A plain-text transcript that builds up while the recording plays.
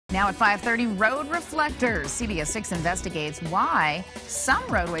Now at 5:30, road reflectors. CBS 6 investigates why some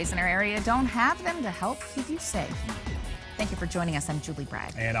roadways in our area don't have them to help keep you safe. Thank you for joining us. I'm Julie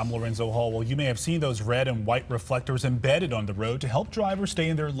Bragg. And I'm Lorenzo Hall. Well, you may have seen those red and white reflectors embedded on the road to help drivers stay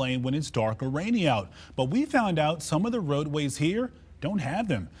in their lane when it's dark or rainy out. But we found out some of the roadways here don't have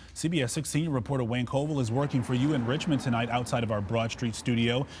them. CBS 6 senior reporter Wayne Covil is working for you in Richmond tonight outside of our Broad Street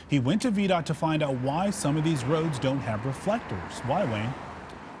studio. He went to VDOT to find out why some of these roads don't have reflectors. Why, Wayne?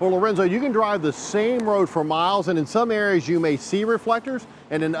 Well, Lorenzo, you can drive the same road for miles, and in some areas you may see reflectors,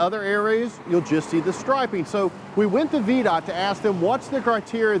 and in other areas you'll just see the striping. So we went to VDOT to ask them what's the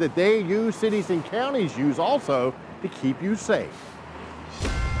criteria that they use, cities and counties use also, to keep you safe.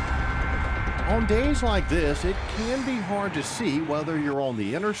 On days like this, it can be hard to see whether you're on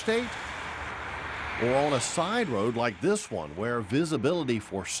the interstate or on a side road like this one, where visibility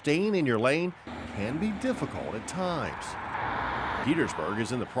for staying in your lane can be difficult at times. Petersburg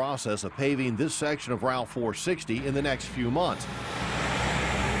is in the process of paving this section of Route 460 in the next few months.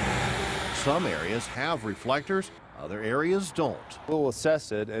 Some areas have reflectors, other areas don't. We'll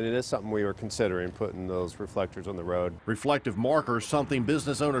assess it, and it is something we were considering, putting those reflectors on the road. Reflective markers, something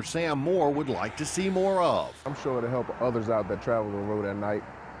business owner Sam Moore would like to see more of. I'm sure it'll help others out that travel the road at night,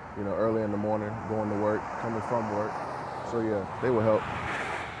 you know, early in the morning, going to work, coming from work. So yeah, they will help.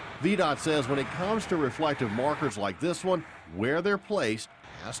 VDOT says when it comes to reflective markers like this one, where they're placed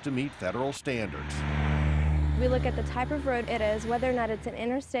has to meet federal standards. We look at the type of road it is, whether or not it's an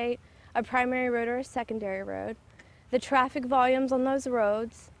interstate, a primary road, or a secondary road, the traffic volumes on those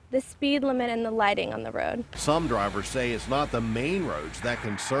roads, the speed limit, and the lighting on the road. Some drivers say it's not the main roads that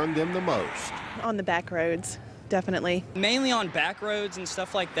concern them the most. On the back roads, definitely. Mainly on back roads and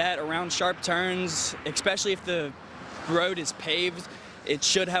stuff like that, around sharp turns, especially if the road is paved. It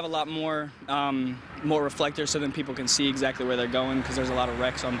should have a lot more reflectors so then people can see exactly where they're going, because there's a lot of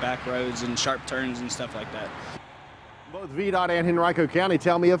wrecks on back roads and sharp turns and stuff like that. Both VDOT and Henrico County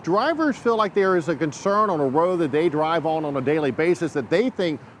tell me if drivers feel like there is a concern on a road that they drive on a daily basis that they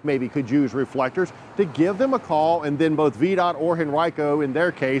think maybe could use reflectors, to give them a call, and then both VDOT or Henrico, in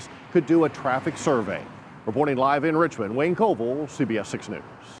their case, could do a traffic survey. Reporting live in Richmond, Wayne Covil, CBS 6 News.